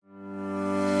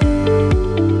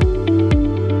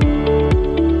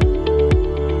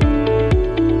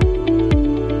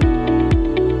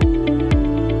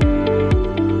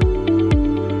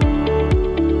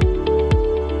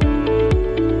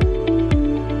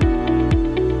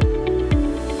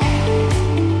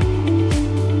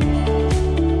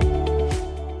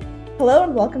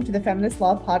welcome to the Feminist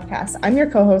Law Podcast. I'm your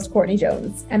co-host, Courtney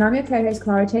Jones. And I'm your co-host,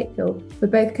 Clara Takefield. We're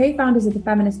both co-founders of the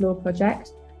Feminist Law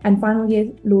Project and final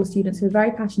year law students who are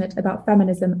very passionate about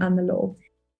feminism and the law.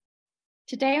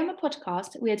 Today on the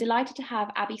podcast, we are delighted to have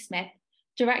Abbe Smith,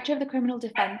 Director of the Criminal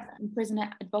Defence and Prisoner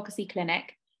Advocacy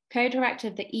Clinic, co-director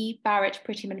of the E. Barrett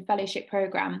Prettyman Fellowship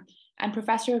Programme, and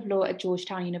Professor of Law at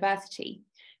Georgetown University.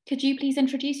 Could you please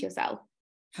introduce yourself?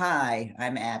 Hi,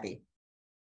 I'm Abbe.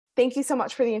 Thank you so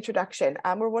much for the introduction.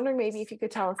 We're wondering maybe if you could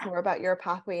tell us more about your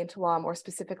pathway into law, more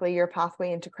specifically your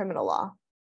pathway into criminal law.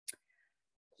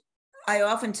 I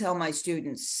often tell my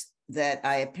students that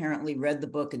I apparently read the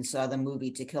book and saw the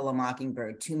movie To Kill a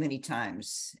Mockingbird too many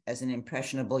times as an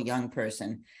impressionable young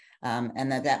person,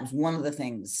 and that was one of the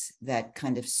things that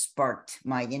kind of sparked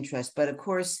my interest. But of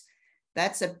course,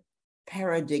 that's a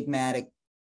paradigmatic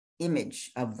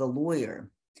image of the lawyer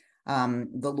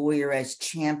as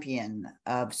champion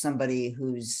of somebody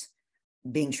who's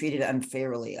being treated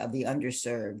unfairly, of the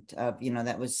underserved,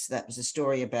 that was a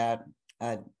story about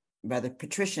a rather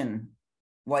patrician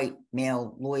white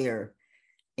male lawyer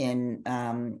in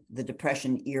the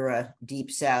Depression era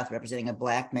Deep South, representing a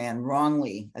Black man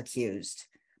wrongly accused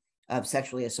of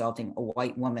sexually assaulting a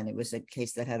white woman. It was a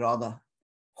case that had all the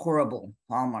horrible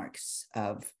hallmarks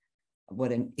of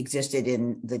what existed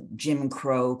in the Jim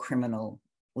Crow criminal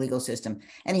legal system.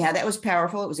 Anyhow, that was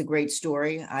powerful. It was a great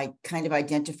story. I kind of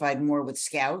identified more with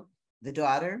Scout, the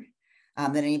daughter,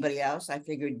 than anybody else. I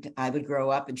figured I would grow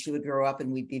up and she would grow up and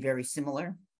we'd be very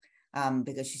similar,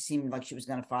 because she seemed like she was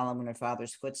going to follow in her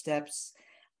father's footsteps.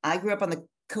 I grew up on the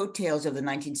coattails of the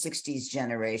 1960s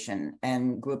generation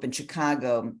and grew up in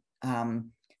Chicago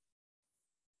in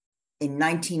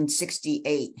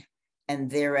 1968. And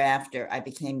thereafter, I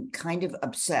became kind of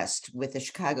obsessed with the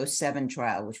Chicago 7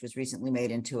 trial, which was recently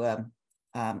made into a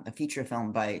feature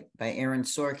film by Aaron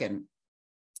Sorkin.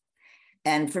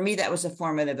 And for me, that was a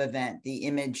formative event. The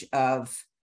image of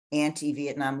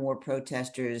anti-Vietnam War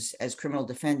protesters as criminal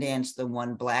defendants, the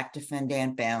one Black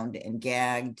defendant bound and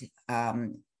gagged. I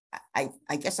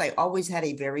guess I always had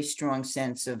a very strong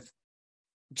sense of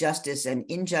justice and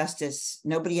injustice.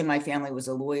 Nobody in my family was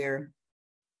a lawyer.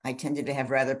 I tended to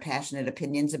have rather passionate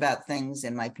opinions about things.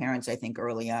 And my parents, I think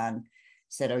early on,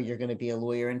 said, oh, you're going to be a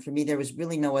lawyer. And for me, there was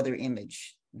really no other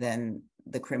image than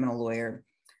the criminal lawyer.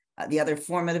 The other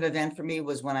formative event for me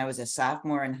was when I was a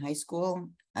sophomore in high school.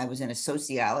 I was in a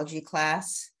sociology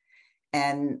class,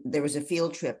 and there was a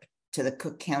field trip to the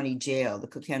Cook County Jail. The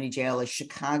Cook County Jail is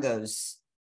Chicago's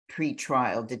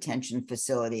pre-trial detention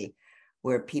facility,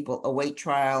 where people await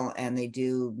trial and they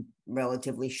do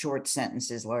relatively short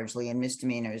sentences, largely in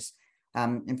misdemeanors.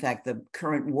 In fact, the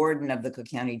current warden of the Cook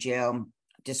County Jail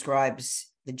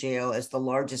describes the jail as the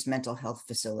largest mental health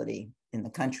facility in the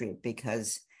country,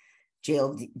 because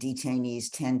jail detainees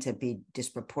tend to be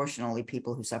disproportionately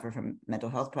people who suffer from mental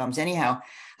health problems. Anyhow,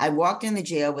 I walked in the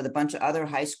jail with a bunch of other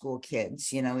high school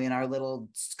kids, in our little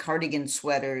cardigan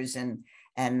sweaters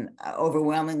and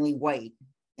overwhelmingly white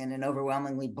in an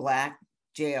overwhelmingly Black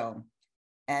jail.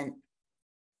 And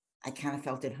I kind of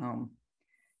felt at home.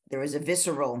 There was a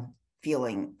visceral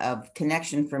feeling of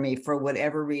connection for me for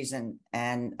whatever reason,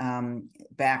 and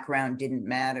background didn't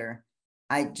matter.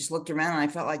 I just looked around and I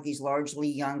felt like these largely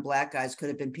young Black guys could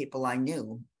have been people I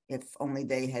knew, if only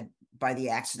they had, by the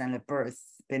accident of birth,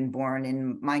 been born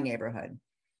in my neighborhood.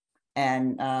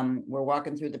 And we're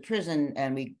walking through the prison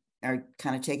and we are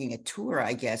kind of taking a tour,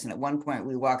 I guess. And at one point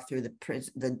we walk through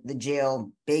the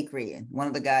jail bakery, and one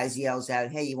of the guys yells out,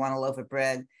 hey, you want a loaf of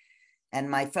bread? And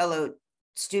my fellow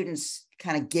students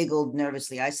kind of giggled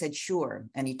nervously. I said, sure.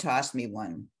 And he tossed me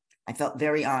one. I felt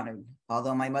very honored,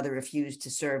 although my mother refused to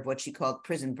serve what she called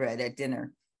prison bread at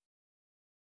dinner.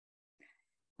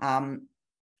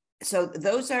 So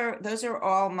those are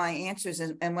all my answers.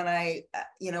 And when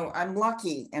I'm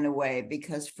lucky in a way,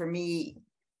 because for me,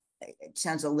 it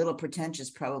sounds a little pretentious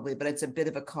probably, but it's a bit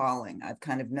of a calling. I've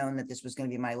kind of known that this was going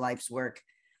to be my life's work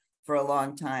for a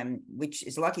long time, which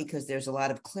is lucky because there's a lot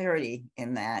of clarity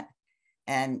in that.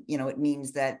 And, it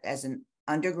means that as an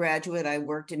undergraduate, I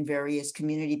worked in various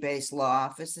community-based law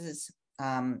offices,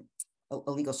 a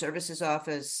legal services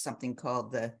office, something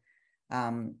called the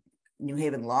New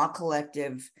Haven Law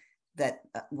Collective, that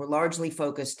were largely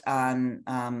focused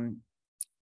on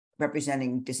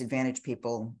representing disadvantaged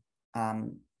people,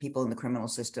 people in the criminal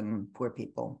system, poor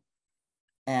people.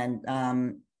 And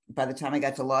by the time I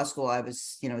got to law school, I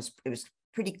was, it was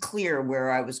pretty clear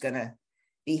where I was going to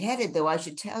be headed, though I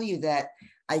should tell you that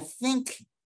I think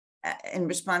in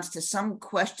response to some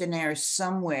questionnaire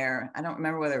somewhere, I don't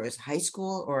remember whether it was high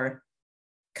school or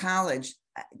college,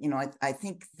 I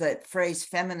think the phrase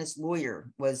feminist lawyer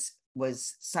was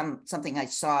was something I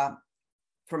saw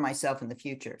for myself in the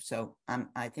future. So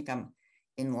I think I'm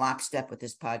in lockstep with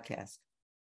this podcast.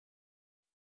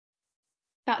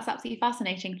 That's absolutely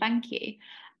fascinating. Thank you.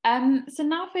 So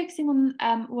now focusing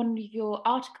on one of your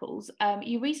articles,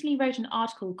 you recently wrote an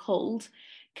article called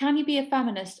 "Can You Be a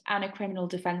Feminist and a Criminal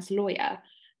Defense Lawyer?"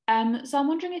 So I'm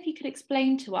wondering if you could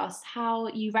explain to us how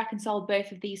you reconcile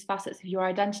both of these facets of your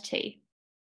identity.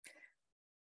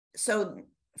 So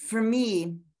for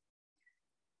me,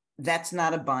 that's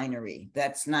not a binary.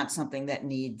 That's not something that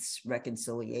needs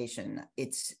reconciliation.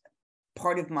 It's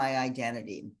part of my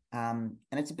identity. And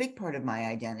it's a big part of my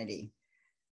identity,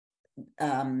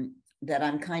 that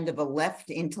I'm kind of a left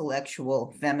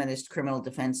intellectual feminist criminal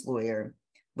defense lawyer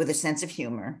with a sense of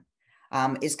humor,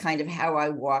 is kind of how I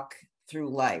walk through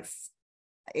life.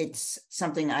 It's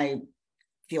something I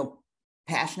feel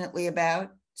passionately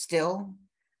about still.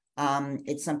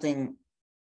 It's something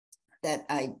that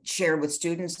I share with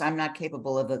students. I'm not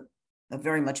capable of a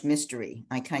very much mystery.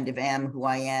 I kind of am who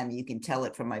I am. You can tell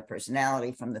it from my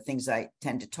personality, from the things I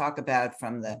tend to talk about,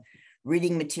 from the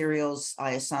reading materials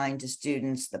I assign to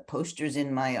students, the posters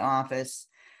in my office.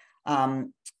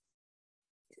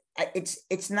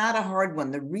 It's not a hard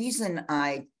one. The reason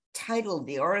I titled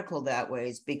the article that way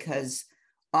is because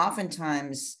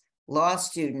oftentimes law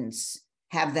students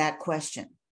have that question.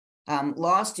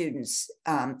 Law students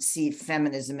see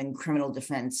feminism and criminal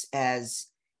defense as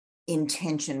in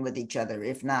tension with each other,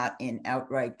 if not in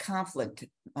outright conflict.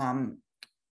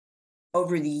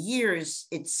 Over the years,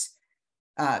 it's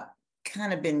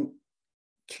kind of been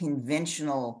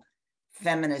conventional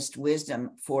feminist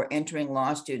wisdom for entering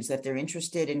law students that they're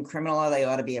interested in criminal law, they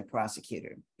ought to be a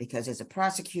prosecutor, because as a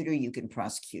prosecutor, you can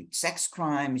prosecute sex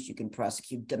crimes, you can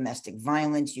prosecute domestic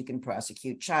violence, you can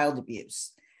prosecute child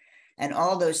abuse. And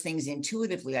all those things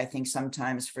intuitively, I think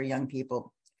sometimes for young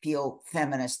people feel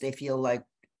feminist. They feel like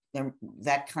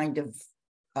that kind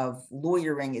of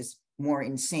lawyering is more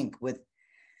in sync with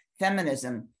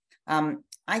feminism.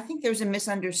 I think there's a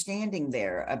misunderstanding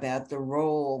there about the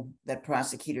role that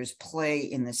prosecutors play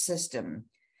in the system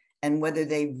and whether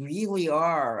they really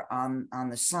are on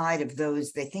the side of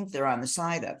those they think they're on the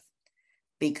side of.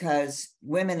 Because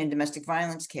women in domestic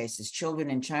violence cases, children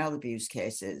in child abuse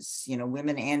cases,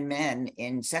 women and men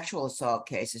in sexual assault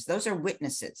cases, those are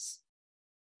witnesses.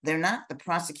 They're not the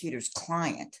prosecutor's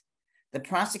client. The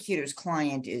prosecutor's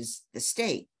client is the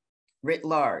state writ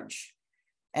large.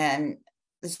 And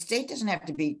the state doesn't have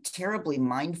to be terribly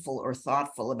mindful or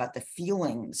thoughtful about the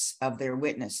feelings of their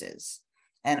witnesses.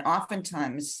 And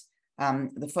oftentimes,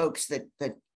 the folks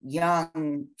that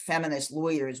young feminist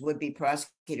lawyers, would-be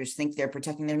prosecutors, think they're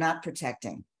protecting, they're not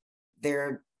protecting,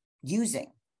 they're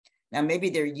using. Now, maybe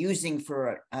they're using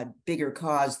for a bigger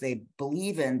cause they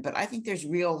believe in, but I think there's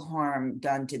real harm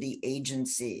done to the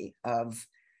agency of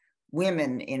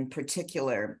women in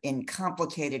particular in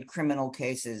complicated criminal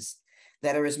cases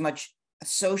that are as much a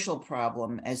social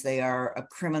problem as they are a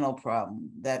criminal problem,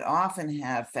 that often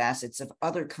have facets of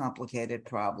other complicated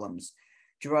problems,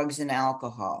 drugs and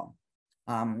alcohol,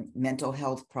 mental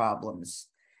health problems,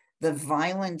 the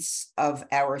violence of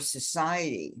our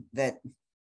society that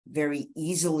very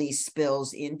easily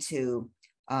spills into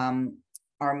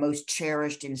our most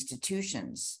cherished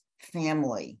institutions,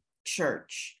 family,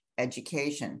 church,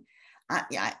 education.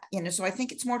 So I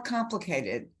think it's more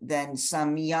complicated than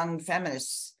some young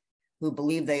feminists who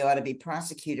believe they ought to be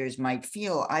prosecutors might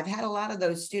feel. I've had a lot of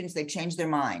those students, they changed their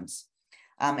minds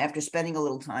after spending a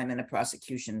little time in a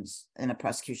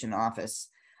prosecution office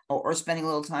or spending a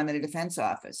little time in a defense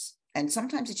office. And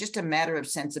sometimes it's just a matter of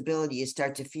sensibility. You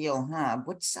start to feel,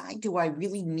 what side do I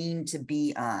really mean to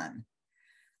be on?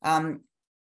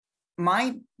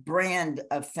 My brand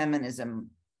of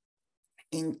feminism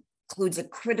includes a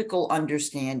critical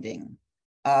understanding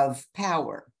of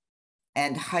power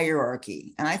and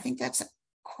hierarchy. And I think that's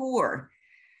core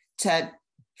to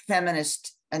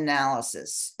feminist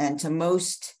analysis and to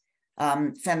most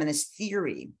feminist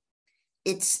theory.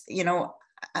 It's,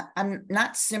 I'm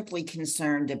not simply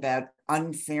concerned about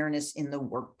unfairness in the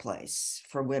workplace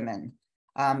for women,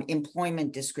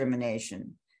 employment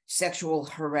discrimination, sexual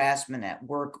harassment at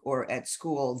work or at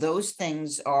school. Those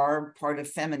things are part of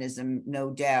feminism,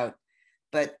 no doubt.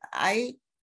 But I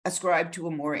ascribe to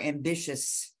a more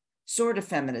ambitious sort of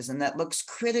feminism that looks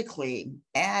critically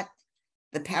at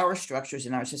the power structures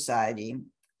in our society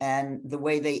and the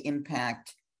way they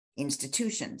impact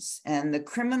institutions. And the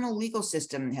criminal legal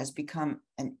system has become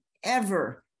an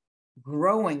ever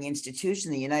growing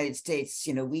institution in the United States.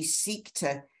 We seek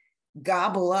to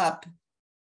gobble up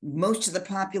most of the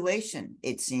population,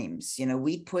 it seems.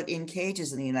 We put in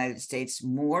cages in the United States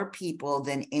more people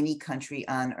than any country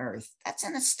on earth. That's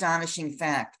an astonishing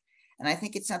fact. And I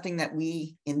think it's something that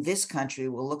we in this country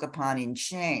will look upon in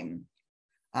shame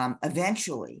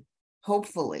eventually,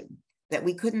 hopefully, that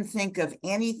we couldn't think of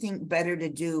anything better to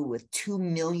do with 2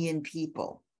 million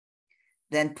people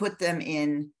than put them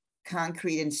in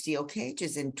concrete and steel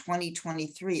cages in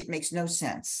 2023. It makes no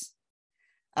sense.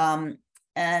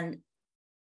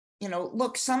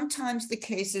 Look, sometimes the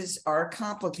cases are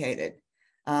complicated.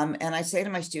 And I say to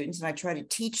my students, and I try to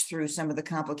teach through some of the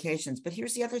complications, but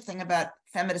here's the other thing about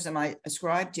feminism I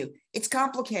ascribe to. It's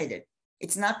complicated.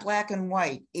 It's not black and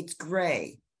white, it's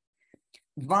gray.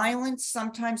 Violence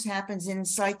sometimes happens in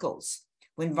cycles.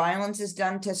 When violence is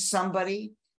done to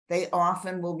somebody, they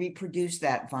often will reproduce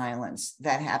that violence.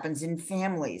 That happens in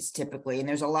families typically. And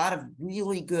there's a lot of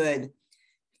really good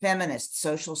feminist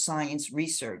social science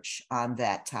research on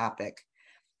that topic.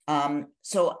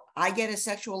 So I get a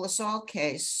sexual assault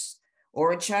case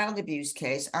or a child abuse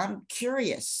case. I'm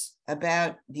curious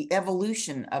about the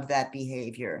evolution of that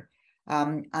behavior.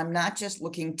 I'm not just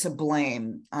looking to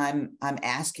blame. I'm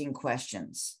asking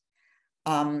questions.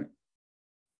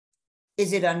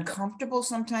 Is it uncomfortable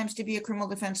sometimes to be a criminal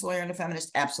defense lawyer and a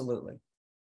feminist? Absolutely.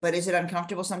 But is it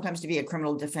uncomfortable sometimes to be a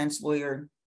criminal defense lawyer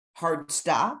hard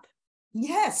stop?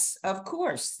 Yes, of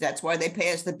course. That's why they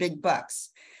pay us the big bucks.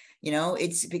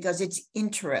 It's because it's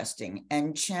interesting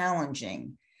and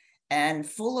challenging and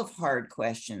full of hard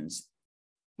questions.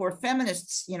 For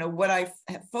feminists, what I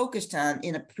focused on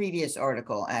in a previous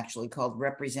article, actually called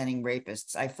Representing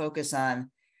Rapists, I focus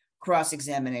on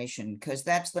cross-examination because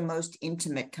that's the most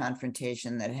intimate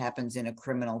confrontation that happens in a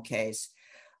criminal case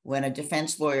when a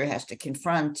defense lawyer has to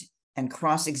confront and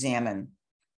cross-examine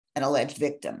an alleged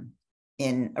victim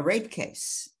in a rape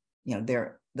case.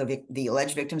 The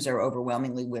alleged victims are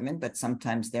overwhelmingly women, but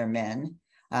sometimes they're men.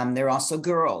 They're also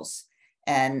girls.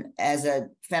 And as a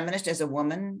feminist, as a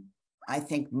woman, I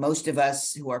think most of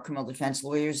us who are criminal defense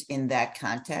lawyers in that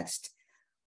context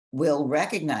will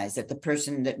recognize that the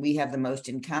person that we have the most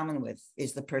in common with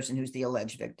is the person who's the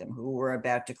alleged victim, who we're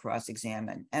about to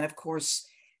cross-examine. And of course,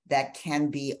 that can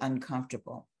be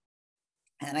uncomfortable.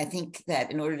 And I think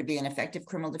that in order to be an effective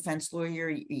criminal defense lawyer,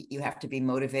 you have to be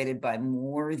motivated by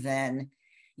more than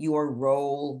your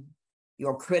role,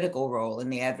 your critical role in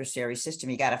the adversary system.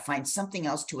 You got to find something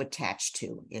else to attach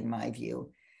to, in my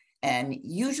view. And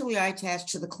usually I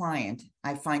attach to the client.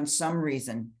 I find some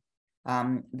reason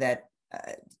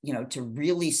to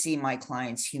really see my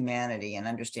client's humanity and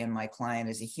understand my client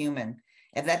as a human.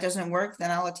 If that doesn't work,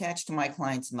 then I'll attach to my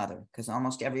client's mother, because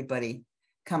almost everybody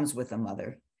comes with a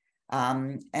mother.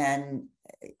 And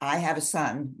I have a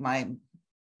son. My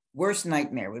worst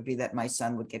nightmare would be that my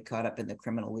son would get caught up in the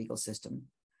criminal legal system.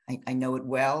 I know it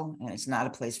well, and it's not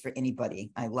a place for anybody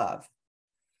I love.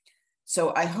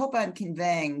 So I hope I'm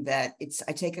conveying that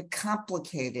I take a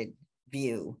complicated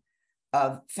view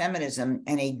of feminism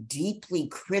and a deeply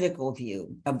critical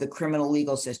view of the criminal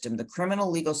legal system. The criminal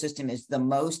legal system is the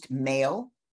most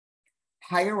male,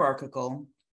 hierarchical,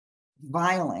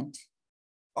 violent,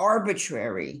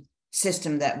 arbitrary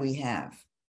system that we have.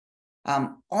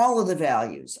 All of the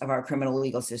values of our criminal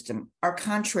legal system are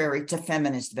contrary to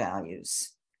feminist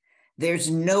values. There's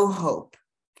no hope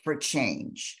for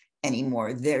change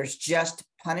anymore. There's just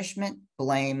punishment,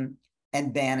 blame,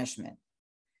 and banishment.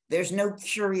 There's no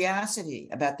curiosity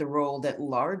about the role that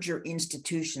larger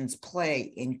institutions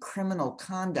play in criminal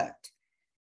conduct.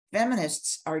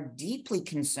 Feminists are deeply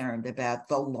concerned about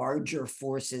the larger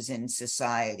forces in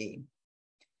society.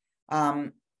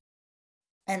 And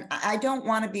I don't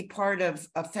want to be part of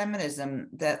a feminism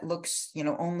that looks,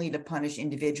 only to punish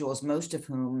individuals, most of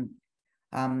whom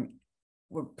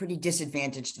were pretty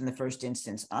disadvantaged in the first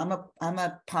instance. I'm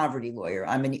a poverty lawyer.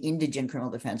 I'm an indigent criminal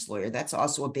defense lawyer. That's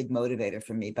also a big motivator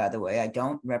for me, by the way. I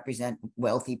don't represent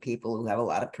wealthy people who have a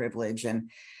lot of privilege and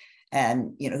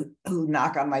who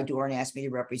knock on my door and ask me to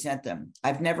represent them.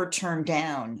 I've never turned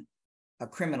down a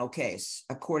criminal case,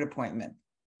 a court appointment.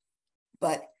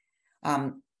 But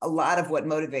a lot of what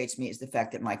motivates me is the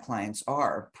fact that my clients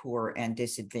are poor and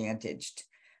disadvantaged.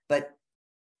 But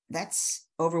that's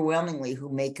overwhelmingly who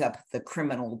make up the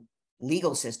criminal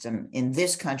legal system in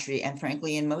this country, and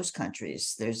frankly, in most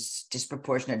countries. There's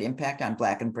disproportionate impact on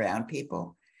Black and brown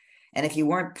people. And if you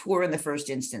weren't poor in the first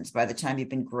instance, by the time you've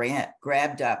been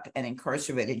grabbed up and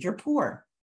incarcerated, you're poor.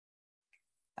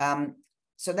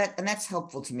 So that's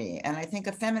helpful to me. And I think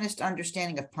a feminist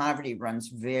understanding of poverty runs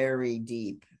very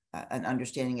deep, an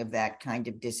understanding of that kind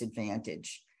of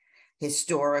disadvantage,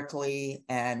 historically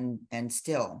and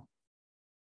still.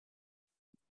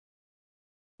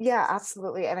 Yeah,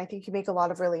 absolutely. And I think you make a lot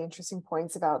of really interesting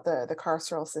points about the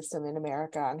carceral system in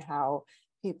America and how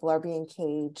people are being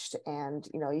caged. And,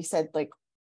 you said like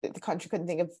the country couldn't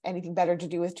think of anything better to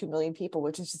do with 2 million people,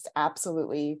 which is just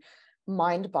absolutely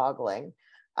mind-boggling.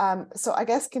 So I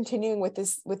guess continuing with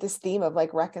this theme of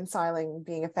like reconciling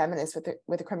being a feminist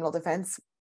with a criminal defense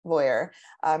lawyer,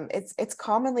 it's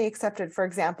commonly accepted, for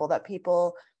example, that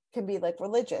people can be like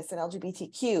religious and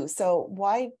LGBTQ. So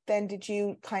why then did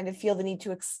you kind of feel the need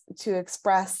to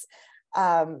express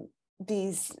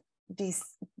these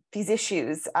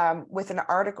issues with an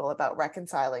article about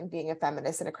reconciling being a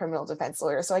feminist and a criminal defense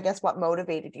lawyer? So I guess what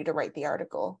motivated you to write the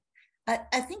article?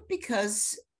 I think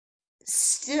because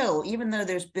still, even though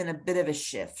there's been a bit of a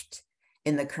shift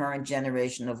in the current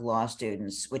generation of law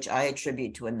students, which I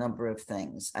attribute to a number of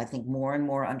things. I think more and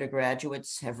more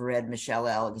undergraduates have read Michelle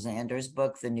Alexander's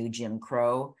book, The New Jim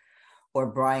Crow, or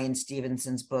Brian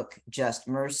Stevenson's book, Just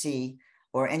Mercy,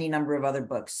 or any number of other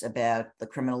books about the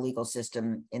criminal legal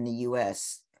system in the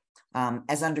US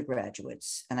as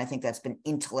undergraduates. And I think that's been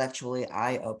intellectually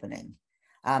eye-opening.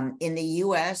 In the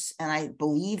US, and I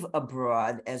believe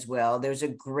abroad as well, there's a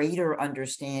greater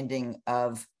understanding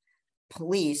of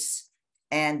police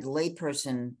and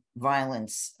layperson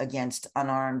violence against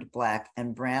unarmed Black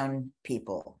and brown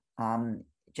people,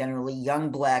 generally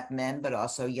young Black men, but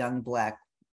also young Black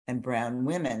and brown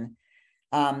women,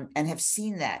 and have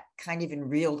seen that kind of in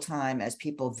real time as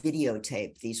people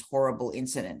videotape these horrible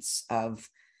incidents of,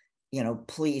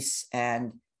 police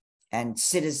and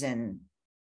citizen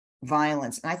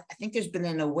violence. And I think there's been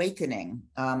an awakening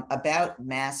about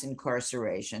mass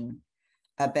incarceration,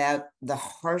 about the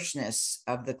harshness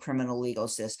of the criminal legal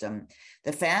system.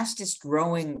 The fastest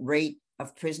growing rate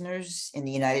of prisoners in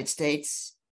the United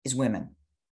States is women.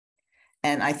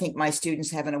 And I think my students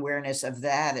have an awareness of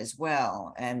that as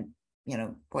well. And,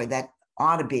 boy, that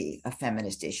ought to be a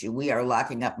feminist issue. We are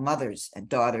locking up mothers and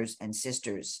daughters and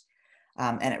sisters,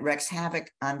 and it wreaks havoc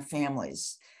on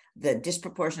families. The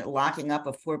disproportionate locking up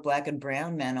of poor Black and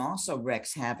brown men also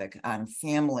wreaks havoc on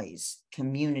families,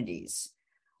 communities.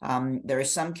 There are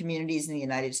some communities in the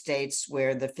United States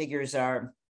where the figures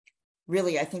are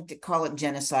really, I think to call it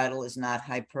genocidal is not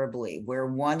hyperbole, where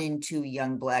 1 in 2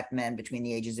 young Black men between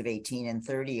the ages of 18 and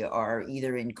 30 are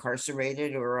either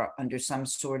incarcerated or under some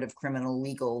sort of criminal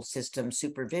legal system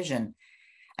supervision.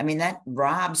 I mean, that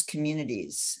robs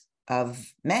communities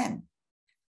of men.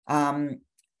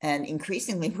 And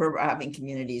increasingly, we're robbing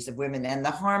communities of women, and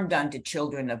the harm done to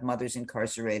children of mothers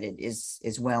incarcerated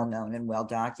is well known and well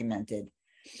documented.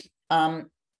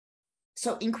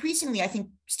 So increasingly, I think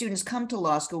students come to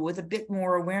law school with a bit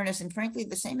more awareness, and frankly,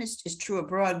 the same is true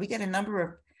abroad. We get a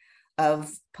number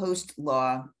of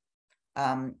post-law,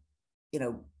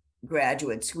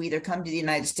 graduates who either come to the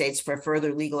United States for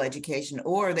further legal education,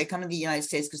 or they come to the United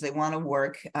States because they want to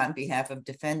work on behalf of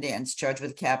defendants charged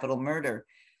with capital murder.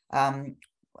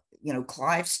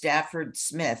 Clive Stafford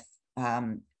Smith,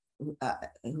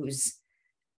 who's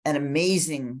an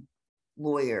amazing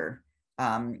lawyer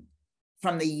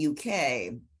from the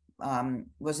UK,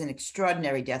 was an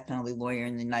extraordinary death penalty lawyer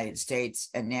in the United States.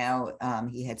 And now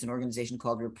he heads an organization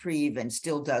called Reprieve and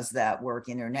still does that work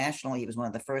internationally. He was one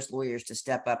of the first lawyers to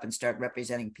step up and start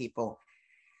representing people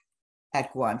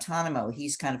at Guantanamo.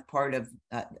 He's kind of part of,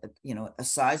 a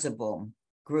sizable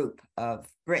group of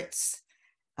Brits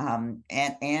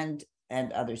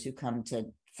and others who come to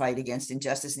fight against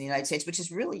injustice in the United States, which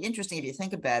is really interesting if you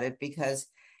think about it, because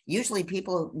usually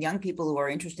young people who are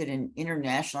interested in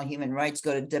international human rights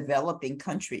go to developing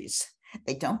countries.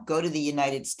 They don't go to the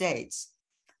United States.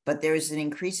 But there is an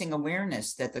increasing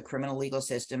awareness that the criminal legal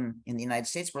system in the United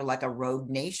States, we're like a rogue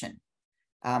nation.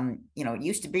 It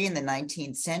used to be in the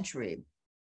 19th century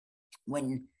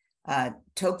when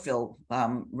Tocqueville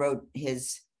wrote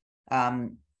his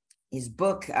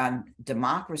book on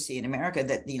democracy in America,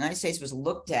 that the United States was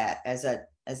looked at as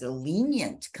a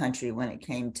lenient country when it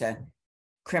came to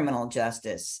criminal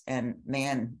justice. And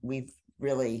man, we've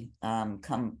really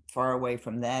come far away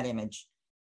from that image.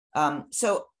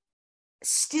 So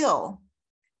still,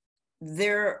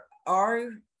 there are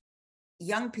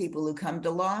young people who come to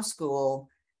law school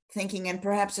thinking, and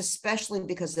perhaps especially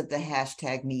because of the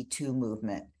hashtag Me Too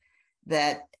movement,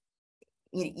 that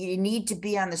you need to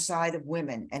be on the side of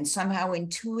women. And somehow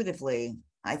intuitively,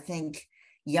 I think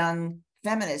young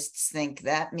feminists think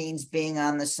that means being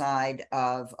on the side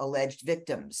of alleged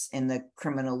victims in the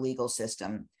criminal legal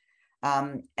system.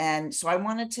 And so I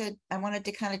wanted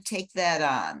to kind of take that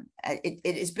on.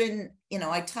 It has been,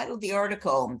 I titled the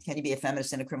article, Can You Be a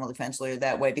Feminist and a Criminal Defense Lawyer,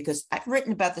 that way, because I've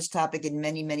written about this topic in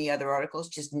many, many other articles,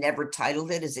 just never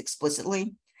titled it as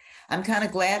explicitly. I'm kind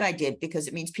of glad I did, because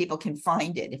it means people can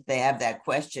find it if they have that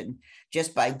question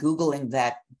just by Googling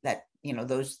that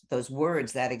those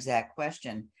words, that exact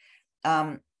question.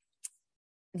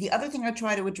 The other thing I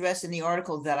try to address in the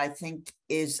article that I think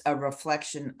is a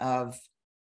reflection of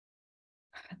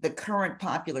the current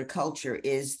popular culture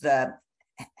is the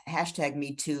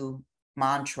 #MeToo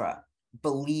mantra,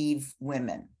 believe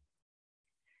women.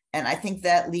 And I think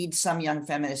that leads some young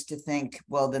feminists to think,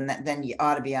 well, then you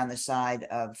ought to be on the side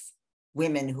of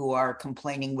women who are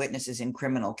complaining witnesses in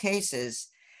criminal cases,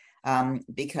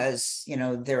 because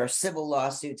there are civil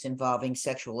lawsuits involving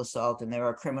sexual assault and there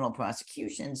are criminal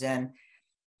prosecutions. And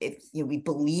if we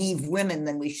believe women,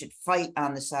 then we should fight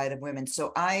on the side of women.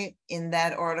 So I, in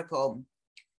that article,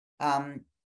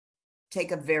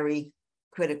 take a very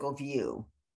critical view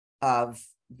of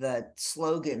the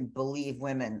slogan, believe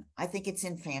women. I think it's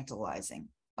infantilizing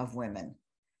of women.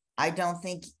 I don't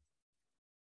think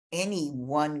any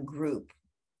one group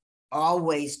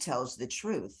always tells the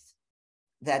truth.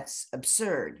 That's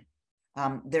absurd.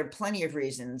 There are plenty of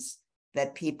reasons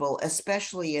that people,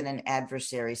 especially in an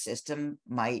adversary system,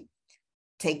 might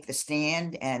take the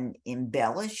stand and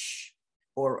embellish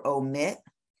or omit.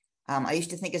 I used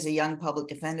to think as a young public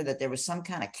defender that there was some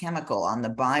kind of chemical on the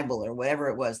Bible or whatever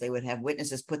it was. They would have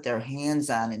witnesses put their hands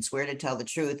on and swear to tell the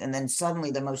truth. And then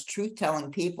suddenly the most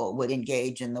truth-telling people would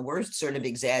engage in the worst sort of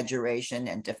exaggeration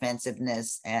and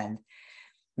defensiveness and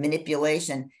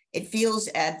manipulation. It feels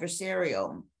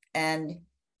adversarial. And,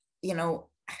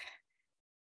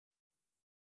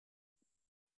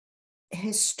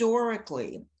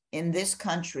 historically in this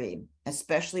country,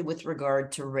 especially with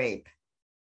regard to rape,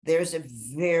 there's a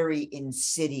very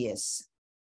insidious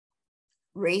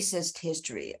racist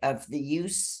history of the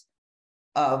use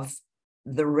of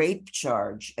the rape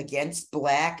charge against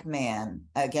black men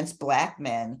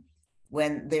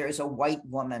when there's a white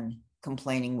woman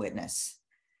complaining witness.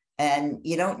 And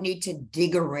you don't need to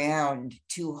dig around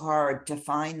too hard to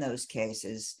find those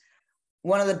cases.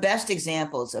 One of the best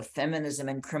examples of feminism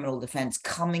and criminal defense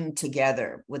coming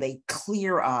together with a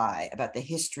clear eye about the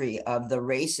history of the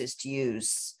racist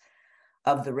use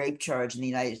of the rape charge in the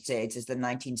United States is the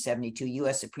 1972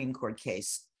 US Supreme Court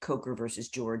case, Coker versus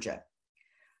Georgia,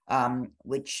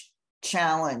 which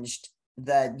challenged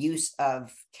the use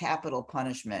of capital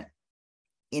punishment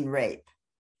in rape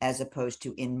as opposed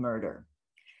to in murder.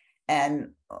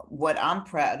 And what I'm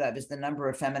proud of is the number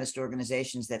of feminist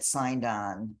organizations that signed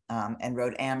on and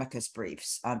wrote amicus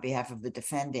briefs on behalf of the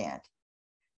defendant,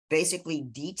 basically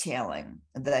detailing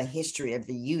the history of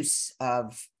the use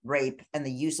of rape and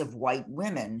the use of white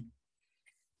women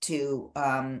to,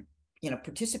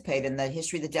 participate in the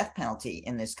history of the death penalty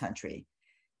in this country.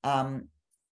 And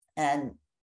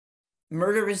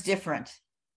murder is different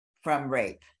from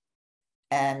rape.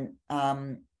 And,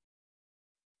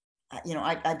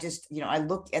 I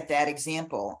look at that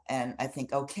example and I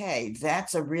think, okay,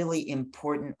 that's a really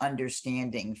important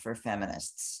understanding for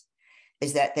feminists,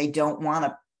 is that we don't want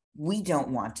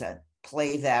to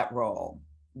play that role.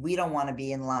 We don't want to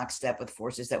be in lockstep with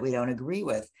forces that we don't agree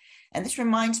with. And this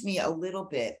reminds me a little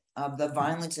bit of the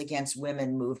violence against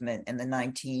women movement in the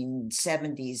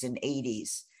 1970s and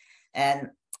 80s.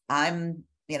 And I'm,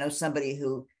 somebody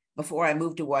who, before I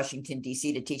moved to Washington,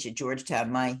 D.C. to teach at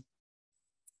Georgetown, my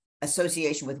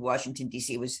association with Washington,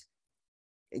 D.C. was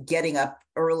getting up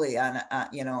early on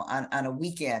a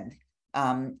weekend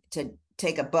to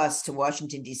take a bus to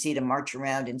Washington, D.C. to march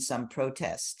around in some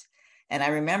protest. And I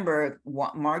remember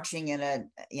marching in a,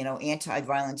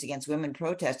 anti-violence against women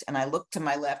protest. And I looked to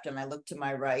my left and I looked to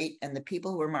my right, and the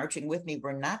people who were marching with me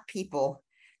were not people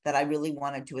that I really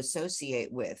wanted to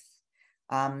associate with.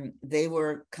 They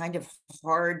were kind of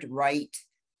hard right,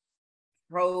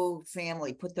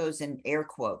 pro-family, put those in air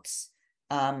quotes,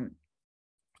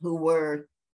 who were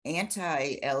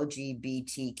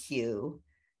anti-LGBTQ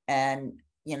and,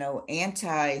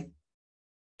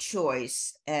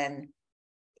 anti-choice and,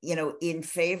 in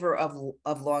favor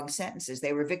of long sentences.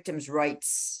 They were victims'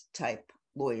 rights type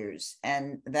lawyers,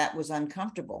 and that was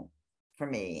uncomfortable for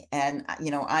me. And,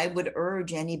 I would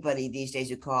urge anybody these days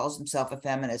who calls himself a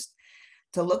feminist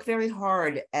to look very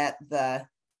hard at the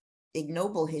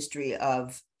ignoble history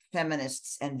of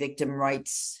feminists and victim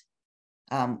rights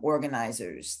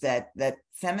organizers, that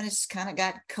feminists kind of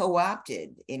got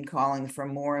co-opted in calling for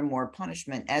more and more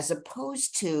punishment, as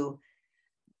opposed to,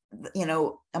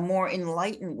 a more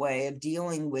enlightened way of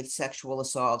dealing with sexual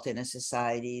assault in a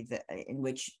society in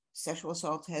which sexual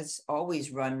assault has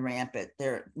always run rampant.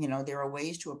 There are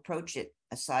ways to approach it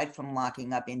aside from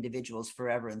locking up individuals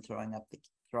forever and throwing out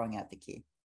the key.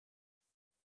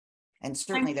 And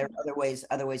certainly there are other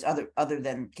ways other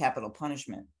than capital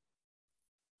punishment.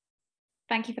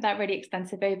 Thank you for that really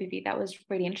extensive overview. That was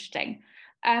really interesting.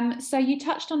 So you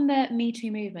touched on the Me Too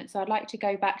movement. So I'd like to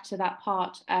go back to that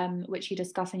part which you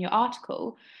discuss in your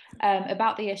article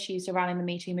about the issues surrounding the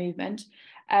Me Too movement,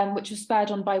 which was spurred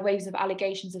on by waves of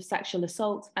allegations of sexual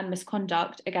assault and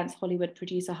misconduct against Hollywood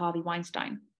producer Harvey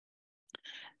Weinstein.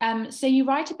 So you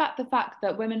write about the fact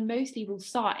that women mostly will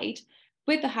side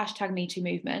with the hashtag Me Too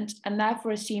movement and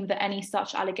therefore assume that any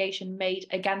such allegation made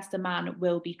against a man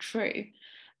will be true.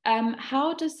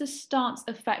 How does this stance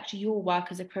affect your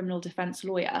work as a criminal defense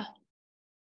lawyer?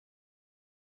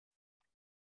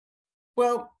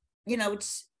 Well,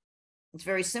 it's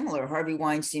very similar. Harvey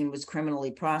Weinstein was criminally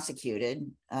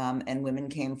prosecuted, and women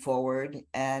came forward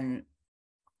and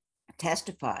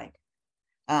testified.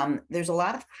 There's a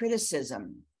lot of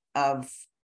criticism of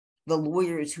the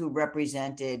lawyers who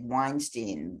represented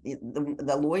Weinstein.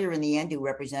 The lawyer in the end who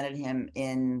represented him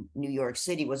in New York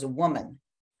City was a woman.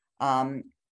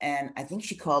 And I think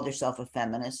she called herself a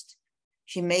feminist.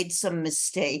 She made some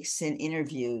mistakes in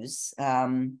interviews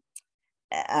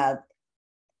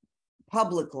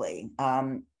publicly.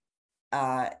 There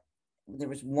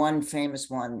was one famous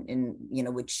one in,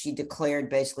 which she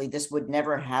declared basically, this would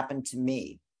never happen to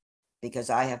me because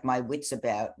I have my wits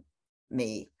about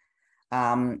me,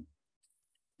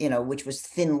 which was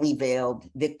thinly veiled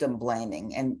victim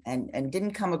blaming and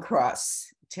didn't come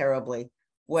across terribly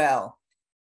well.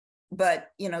 But,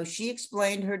 she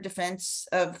explained her defense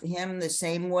of him the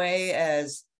same way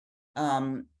as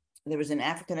there was an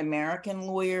African-American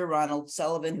lawyer, Ronald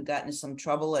Sullivan, who got into some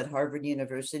trouble at Harvard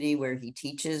University where he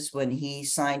teaches when he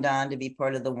signed on to be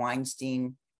part of the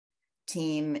Weinstein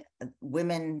team.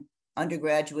 Women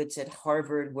undergraduates at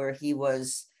Harvard, where he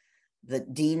was the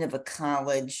dean of a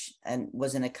college and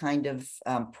was in a kind of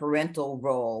parental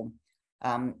role.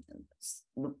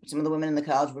 Some of the women in the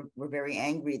college were very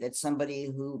angry that somebody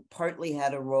who partly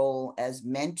had a role as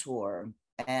mentor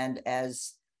and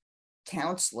as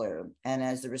counselor and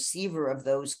as the receiver of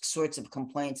those sorts of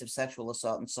complaints of sexual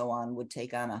assault and so on would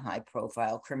take on a high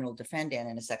profile criminal defendant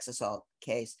in a sex assault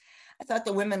case. I thought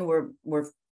the women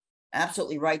were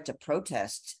absolutely right to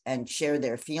protest and share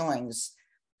their feelings.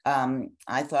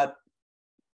 I thought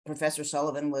Professor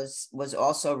Sullivan was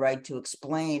also right to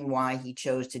explain why he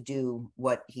chose to do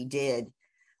what he did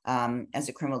as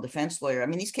a criminal defense lawyer. I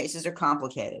mean, these cases are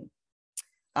complicated.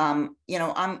 I'm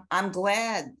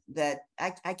glad that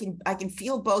I can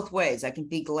feel both ways. I can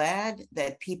be glad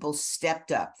that people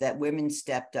stepped up, that women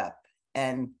stepped up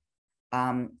and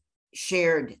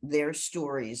shared their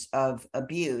stories of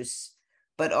abuse,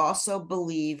 but also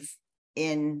believe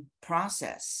in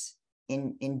process,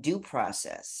 in due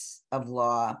process of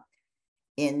law,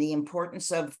 in the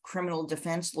importance of criminal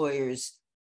defense lawyers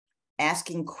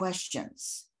asking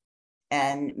questions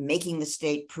and making the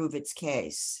state prove its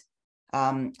case.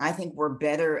 I think we're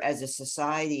better as a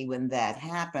society when that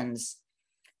happens.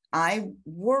 I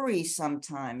worry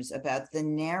sometimes about the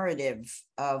narrative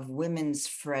of women's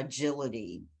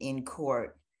fragility in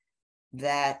court,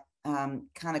 that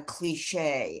kind of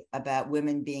cliche about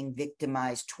women being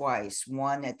victimized twice,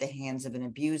 one at the hands of an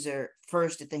abuser,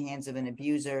 first at the hands of an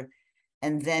abuser,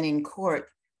 and then in court.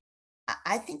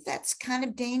 I think that's kind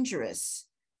of dangerous.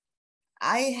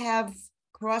 I have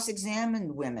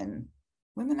cross-examined women.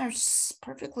 Women are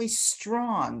perfectly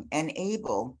strong and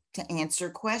able to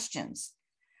answer questions.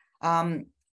 I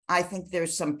think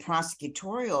there's some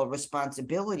prosecutorial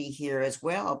responsibility here as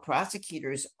well.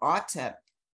 Prosecutors ought to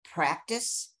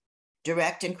practice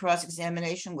direct and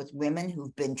cross-examination with women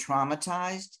who've been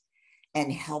traumatized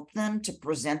and help them to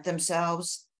present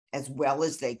themselves as well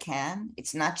as they can.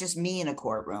 It's not just me in a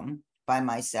courtroom by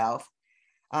myself.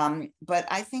 But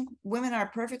I think women are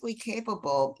perfectly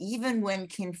capable, even when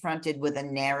confronted with a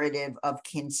narrative of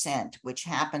consent, which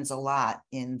happens a lot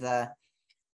in the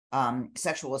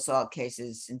sexual assault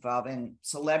cases involving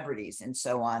celebrities and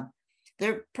so on.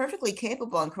 They're perfectly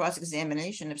capable in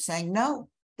cross-examination of saying, no,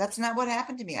 that's not what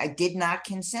happened to me. I did not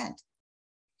consent.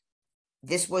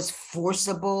 This was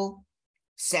forcible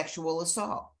sexual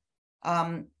assault.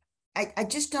 I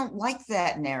just don't like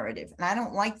that narrative. And I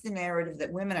don't like the narrative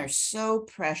that women are so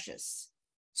precious,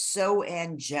 so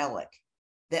angelic,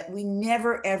 that we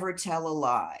never, ever tell a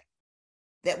lie,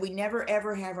 that we never,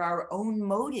 ever have our own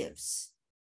motives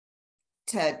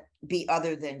to be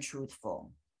other than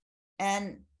truthful.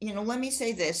 And, let me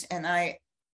say this, and I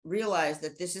realize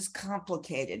that this is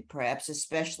complicated, perhaps,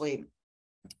 especially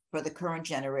for the current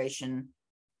generation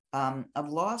of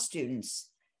law students.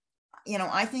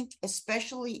 I think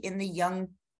especially in the young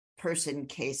person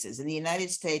cases in the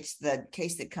United States, the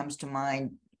case that comes to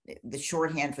mind, the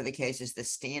shorthand for the case is the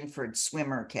Stanford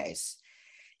swimmer case.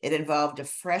 It involved a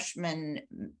freshman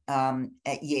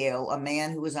at Yale, a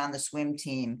man who was on the swim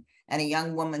team, and a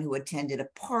young woman who attended a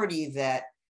party that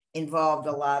involved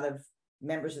a lot of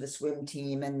members of the swim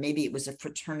team, and maybe it was a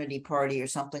fraternity party or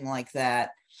something like that.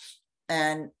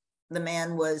 And the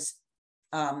man was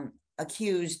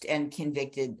accused and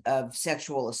convicted of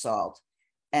sexual assault,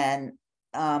 and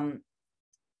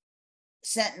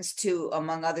sentenced to,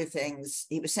 among other things,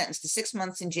 he was sentenced to 6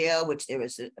 months in jail, which there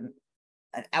was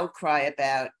an outcry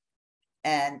about,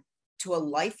 and to a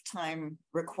lifetime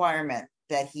requirement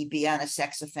that he be on a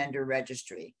sex offender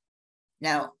registry.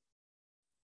 Now,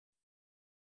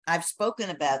 I've spoken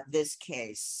about this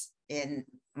case in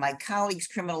my colleagues'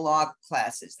 criminal law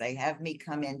classes. They have me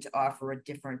come in to offer a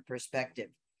different perspective.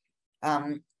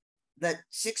 The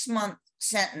 6-month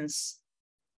sentence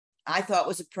I thought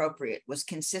was appropriate, was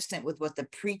consistent with what the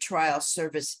pretrial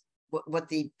service, what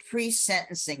the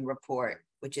pre-sentencing report,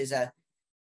 which is a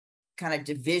kind of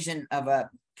division of a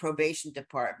probation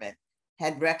department,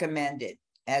 had recommended,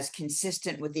 as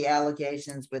consistent with the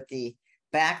allegations, with the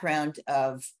background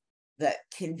of the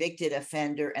convicted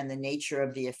offender and the nature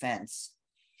of the offense.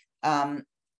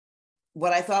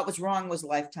 What I thought was wrong was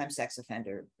lifetime sex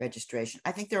offender registration.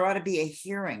 I think there ought to be a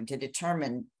hearing to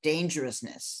determine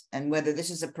dangerousness and whether this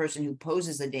is a person who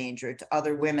poses a danger to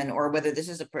other women, or whether this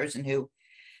is a person who,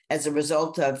 as a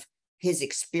result of his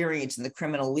experience in the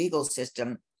criminal legal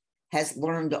system, has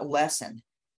learned a lesson.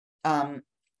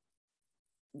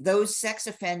 Those sex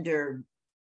offender,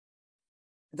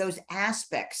 those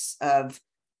aspects of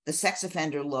the sex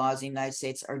offender laws in the United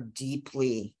States are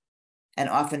deeply and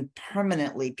often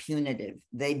permanently punitive.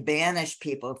 They banish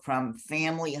people from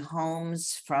family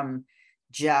homes, from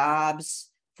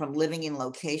jobs, from living in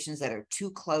locations that are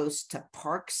too close to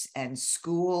parks and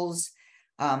schools.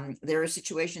 There are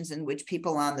situations in which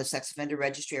people on the sex offender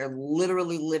registry are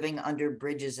literally living under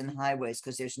bridges and highways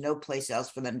because there's no place else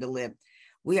for them to live.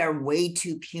 We are way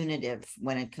too punitive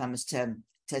when it comes to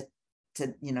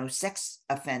sex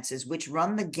offenses, which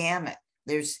run the gamut.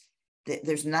 There's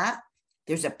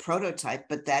a prototype,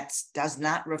 but that does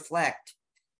not reflect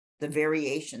the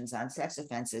variations on sex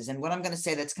offenses. And what I'm going to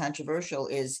say that's controversial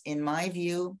is, in my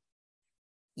view,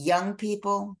 young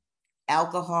people,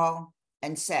 alcohol,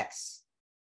 and sex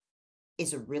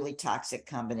is a really toxic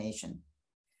combination.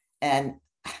 And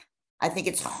I think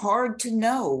it's hard to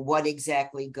know what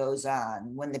exactly goes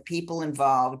on when the people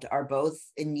involved are both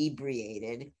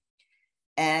inebriated,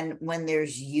 and when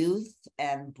there's youth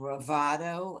and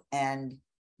bravado and,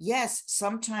 yes,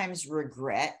 sometimes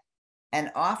regret,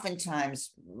 and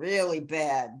oftentimes really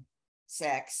bad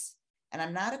sex. And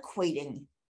I'm not equating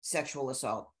sexual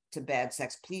assault to bad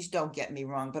sex. Please don't get me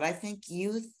wrong. But I think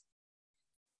youth,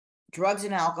 drugs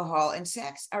and alcohol, and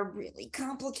sex are really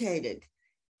complicated.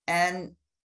 And,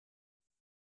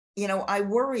 I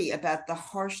worry about the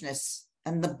harshness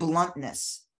and the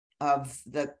bluntness of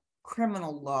the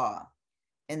criminal law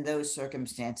in those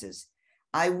circumstances.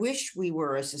 I wish we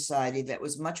were a society that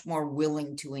was much more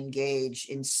willing to engage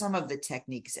in some of the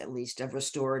techniques, at least, of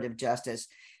restorative justice.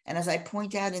 And as I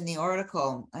point out in the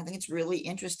article, I think it's really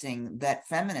interesting that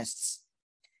feminists,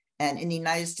 and in the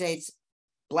United States,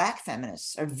 Black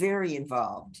feminists, are very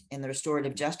involved in the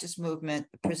restorative justice movement,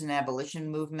 the prison abolition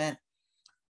movement.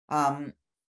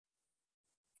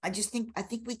 I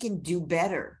think we can do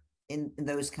better in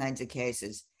those kinds of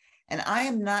cases. And I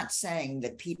am not saying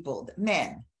that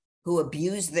men who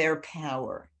abuse their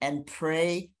power and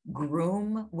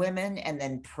groom women and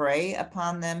then prey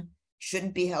upon them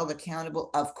shouldn't be held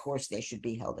accountable. Of course, they should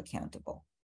be held accountable.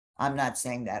 I'm not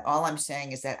saying that. All I'm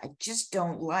saying is that I just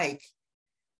don't like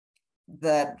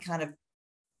the kind of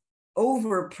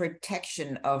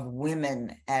overprotection of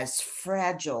women as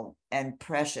fragile and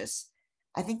precious.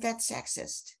 I think that's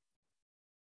sexist.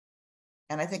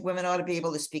 And I think women ought to be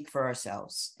able to speak for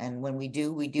ourselves. And when we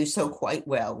do so quite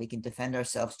well. We can defend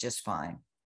ourselves just fine.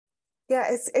 Yeah,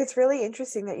 it's really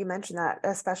interesting that you mentioned that,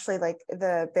 especially like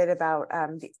the bit about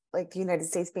the United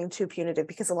States being too punitive,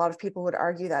 because a lot of people would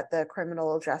argue that the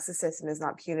criminal justice system is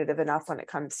not punitive enough when it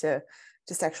comes to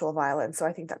sexual violence. So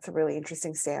I think that's a really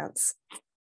interesting stance.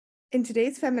 In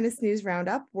today's Feminist News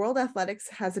Roundup, World Athletics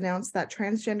has announced that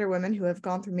transgender women who have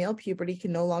gone through male puberty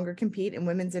can no longer compete in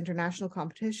women's international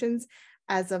competitions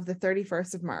as of the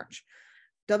 31st of March.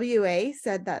 WA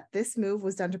said that this move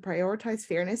was done to prioritize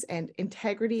fairness and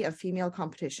integrity of female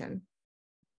competition.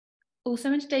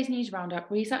 Also in today's news roundup,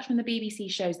 research from the BBC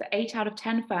shows that 8 out of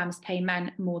 10 firms pay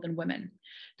men more than women.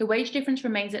 The wage difference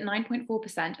remains at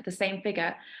 9.4%, the same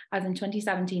figure as in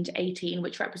 2017 to 18,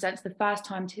 which represents the first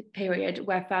time period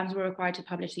where firms were required to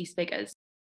publish these figures.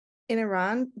 In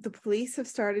Iran, the police have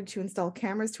started to install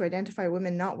cameras to identify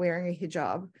women not wearing a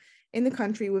hijab. In the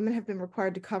country, women have been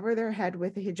required to cover their head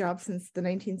with a hijab since the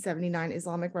 1979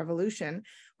 Islamic Revolution,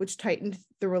 which tightened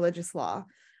the religious law.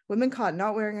 Women caught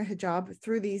not wearing a hijab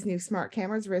through these new smart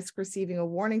cameras risk receiving a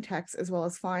warning text as well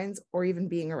as fines or even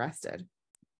being arrested.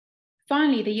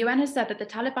 Finally, the UN has said that the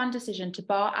Taliban decision to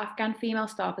bar Afghan female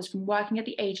staffers from working at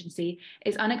the agency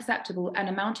is unacceptable and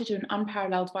amounted to an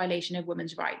unparalleled violation of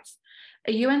women's rights.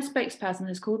 A UN spokesperson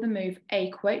has called the move a,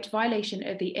 quote, violation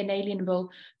of the inalienable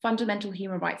fundamental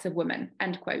human rights of women,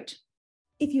 end quote.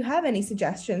 If you have any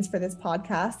suggestions for this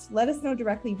podcast, let us know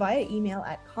directly via email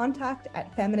at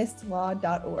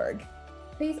contact@feministlaw.org.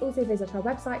 Please also visit our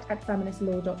website at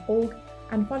feministlaw.org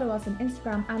and follow us on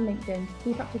Instagram and LinkedIn to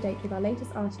keep up to date with our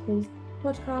latest articles,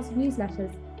 podcasts,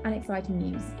 newsletters, and exciting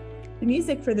news. The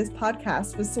music for this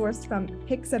podcast was sourced from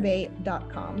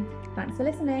pixabay.com. Thanks for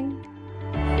listening.